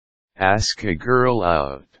Ask a girl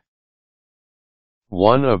out.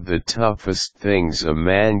 One of the toughest things a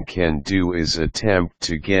man can do is attempt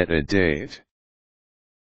to get a date.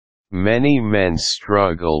 Many men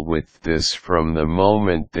struggle with this from the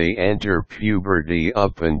moment they enter puberty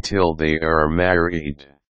up until they are married.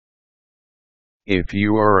 If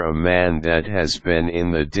you are a man that has been in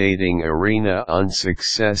the dating arena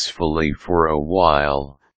unsuccessfully for a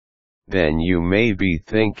while, then you may be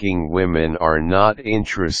thinking women are not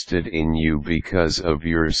interested in you because of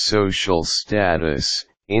your social status,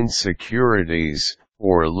 insecurities,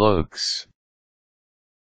 or looks.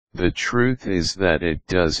 The truth is that it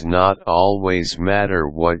does not always matter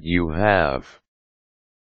what you have.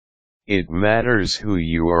 It matters who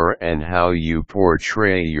you are and how you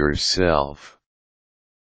portray yourself.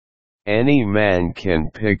 Any man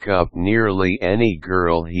can pick up nearly any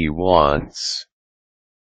girl he wants.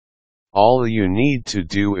 All you need to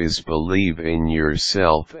do is believe in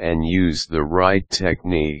yourself and use the right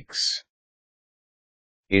techniques.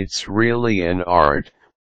 It's really an art,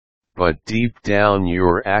 but deep down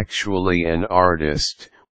you're actually an artist,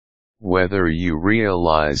 whether you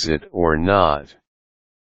realize it or not.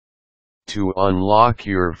 To unlock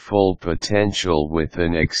your full potential with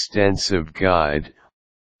an extensive guide,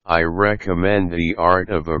 I recommend The Art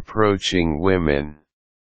of Approaching Women.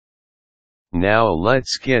 Now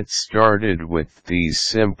let's get started with these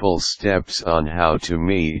simple steps on how to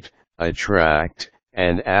meet, attract,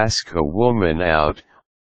 and ask a woman out.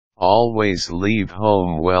 Always leave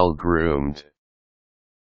home well-groomed.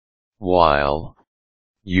 While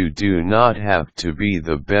you do not have to be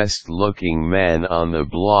the best-looking man on the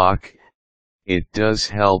block, it does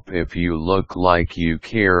help if you look like you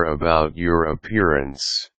care about your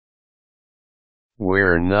appearance.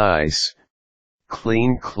 Wear nice,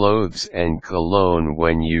 clean clothes and cologne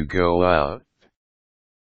when you go out.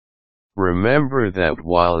 Remember that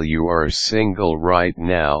while you are single right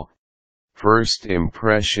now, first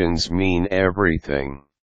impressions mean everything.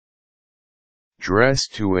 Dress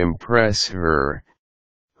to impress her,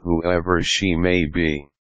 whoever she may be.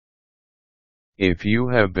 If you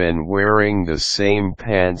have been wearing the same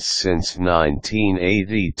pants since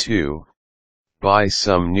 1982, buy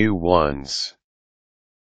some new ones.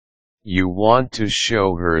 You want to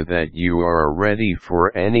show her that you are ready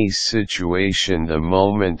for any situation the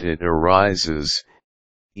moment it arises,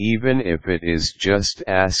 even if it is just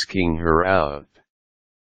asking her out.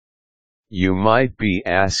 You might be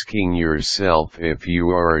asking yourself if you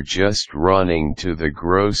are just running to the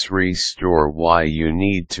grocery store why you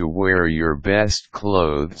need to wear your best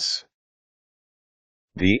clothes.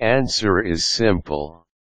 The answer is simple.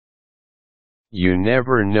 You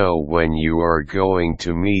never know when you are going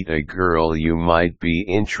to meet a girl you might be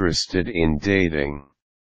interested in dating.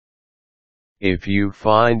 If you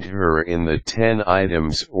find her in the 10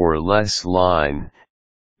 items or less line,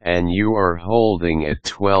 and you are holding a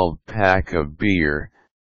 12-pack of beer,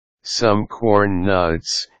 some corn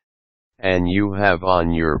nuts, and you have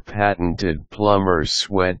on your patented plumber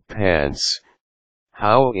sweatpants,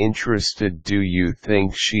 how interested do you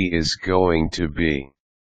think she is going to be?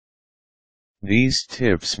 These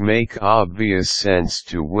tips make obvious sense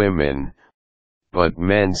to women, but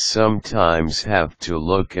men sometimes have to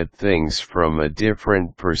look at things from a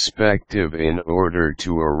different perspective in order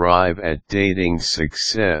to arrive at dating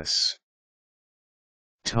success.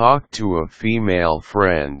 Talk to a female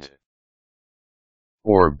friend.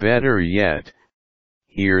 Or better yet,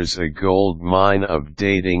 here's a gold mine of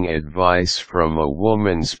dating advice from a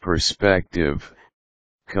woman's perspective,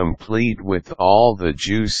 complete with all the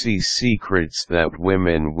juicy secrets that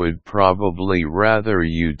women would probably rather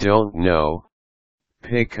you don't know.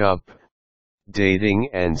 Pickup, Dating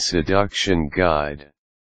and Seduction Guide.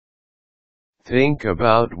 Think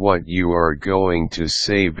about what you are going to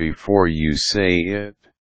say before you say it.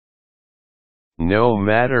 No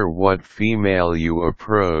matter what female you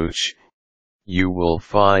approach, you will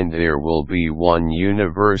find there will be one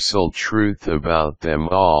universal truth about them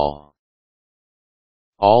all.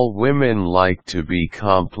 All women like to be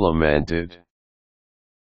complimented.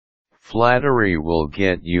 Flattery will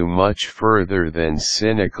get you much further than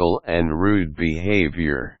cynical and rude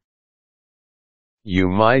behavior. You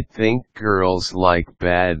might think girls like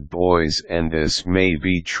bad boys, and this may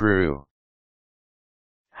be true.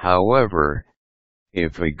 However,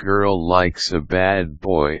 if a girl likes a bad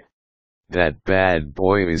boy, that bad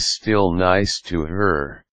boy is still nice to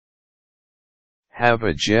her. Have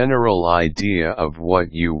a general idea of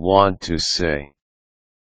what you want to say.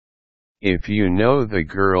 If you know the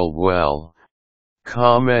girl well,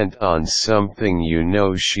 comment on something you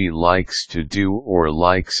know she likes to do or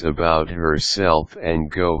likes about herself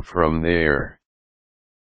and go from there.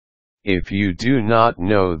 If you do not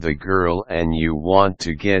know the girl and you want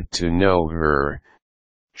to get to know her,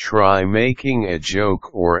 try making a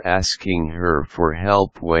joke or asking her for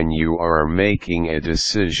help when you are making a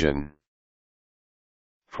decision.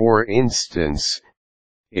 For instance,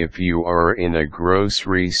 if you are in a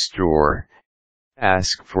grocery store,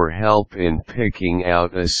 ask for help in picking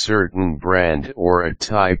out a certain brand or a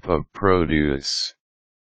type of produce.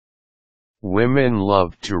 Women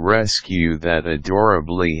love to rescue that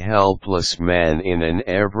adorably helpless man in an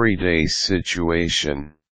everyday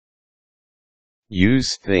situation.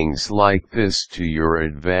 Use things like this to your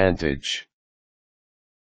advantage.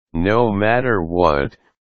 No matter what,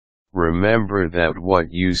 remember that what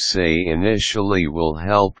you say initially will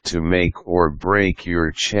help to make or break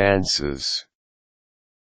your chances.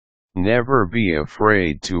 Never be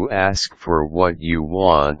afraid to ask for what you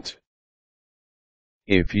want.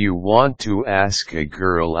 If you want to ask a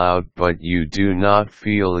girl out but you do not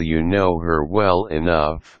feel you know her well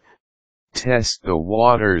enough, test the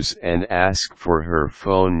waters and ask for her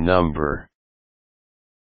phone number.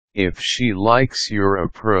 If she likes your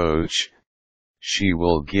approach, she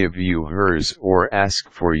will give you hers or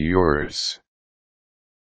ask for yours.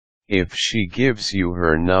 If she gives you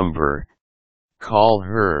her number, call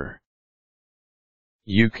her.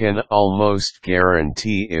 You can almost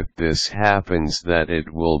guarantee if this happens that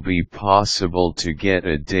it will be possible to get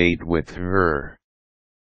a date with her.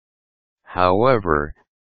 However,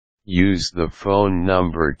 use the phone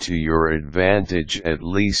number to your advantage at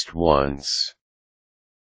least once.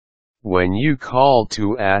 When you call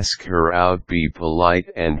to ask her out, be polite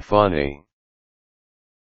and funny.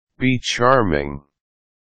 Be charming.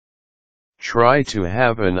 Try to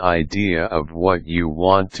have an idea of what you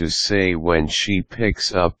want to say when she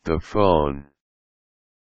picks up the phone.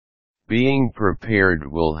 Being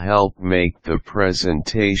prepared will help make the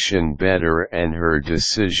presentation better and her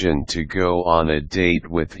decision to go on a date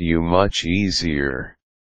with you much easier.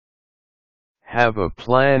 Have a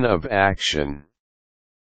plan of action.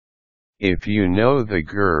 If you know the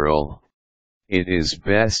girl, it is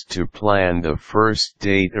best to plan the first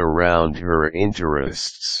date around her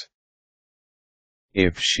interests.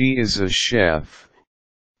 If she is a chef,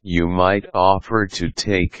 you might offer to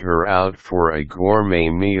take her out for a gourmet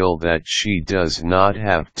meal that she does not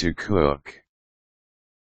have to cook.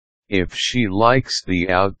 If she likes the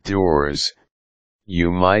outdoors,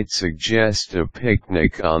 you might suggest a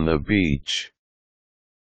picnic on the beach.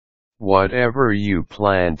 Whatever you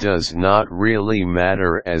plan does not really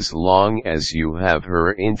matter as long as you have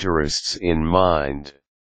her interests in mind.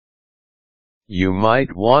 You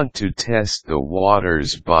might want to test the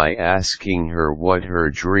waters by asking her what her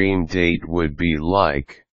dream date would be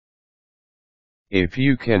like. If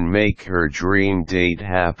you can make her dream date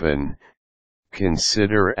happen,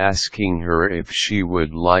 consider asking her if she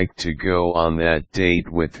would like to go on that date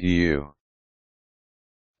with you.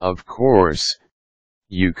 Of course,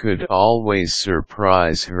 you could always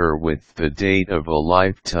surprise her with the date of a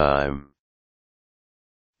lifetime.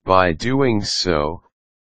 By doing so,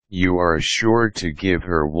 you are sure to give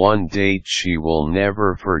her one date she will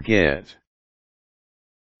never forget.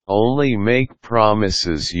 Only make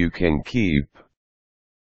promises you can keep.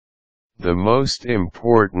 The most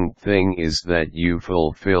important thing is that you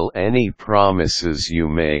fulfill any promises you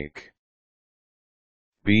make.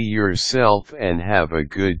 Be yourself and have a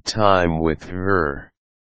good time with her.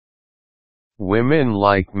 Women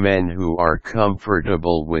like men who are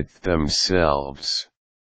comfortable with themselves.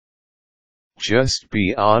 Just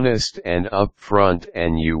be honest and upfront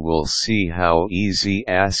and you will see how easy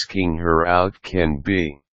asking her out can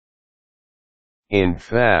be. In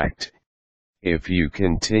fact, if you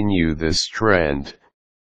continue this trend,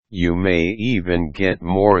 you may even get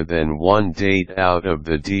more than one date out of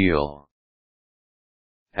the deal.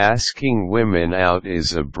 Asking women out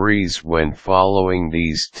is a breeze when following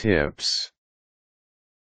these tips.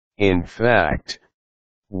 In fact,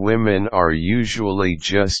 women are usually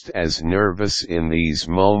just as nervous in these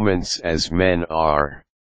moments as men are.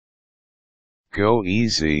 Go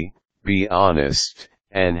easy, be honest,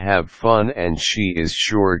 and have fun, and she is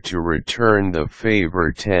sure to return the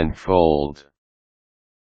favor tenfold.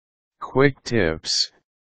 Quick tips: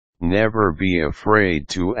 never be afraid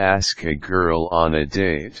to ask a girl on a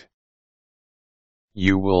date.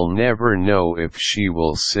 You will never know if she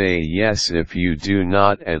will say yes if you do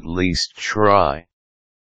not at least try.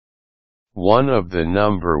 One of the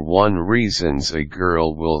 #1 reasons a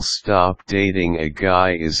girl will stop dating a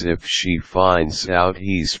guy is if she finds out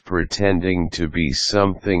he's pretending to be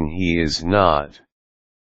something he is not.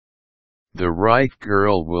 The right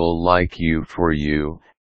girl will like you for you,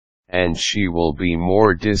 and she will be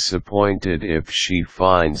more disappointed if she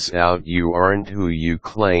finds out you aren't who you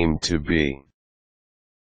claim to be.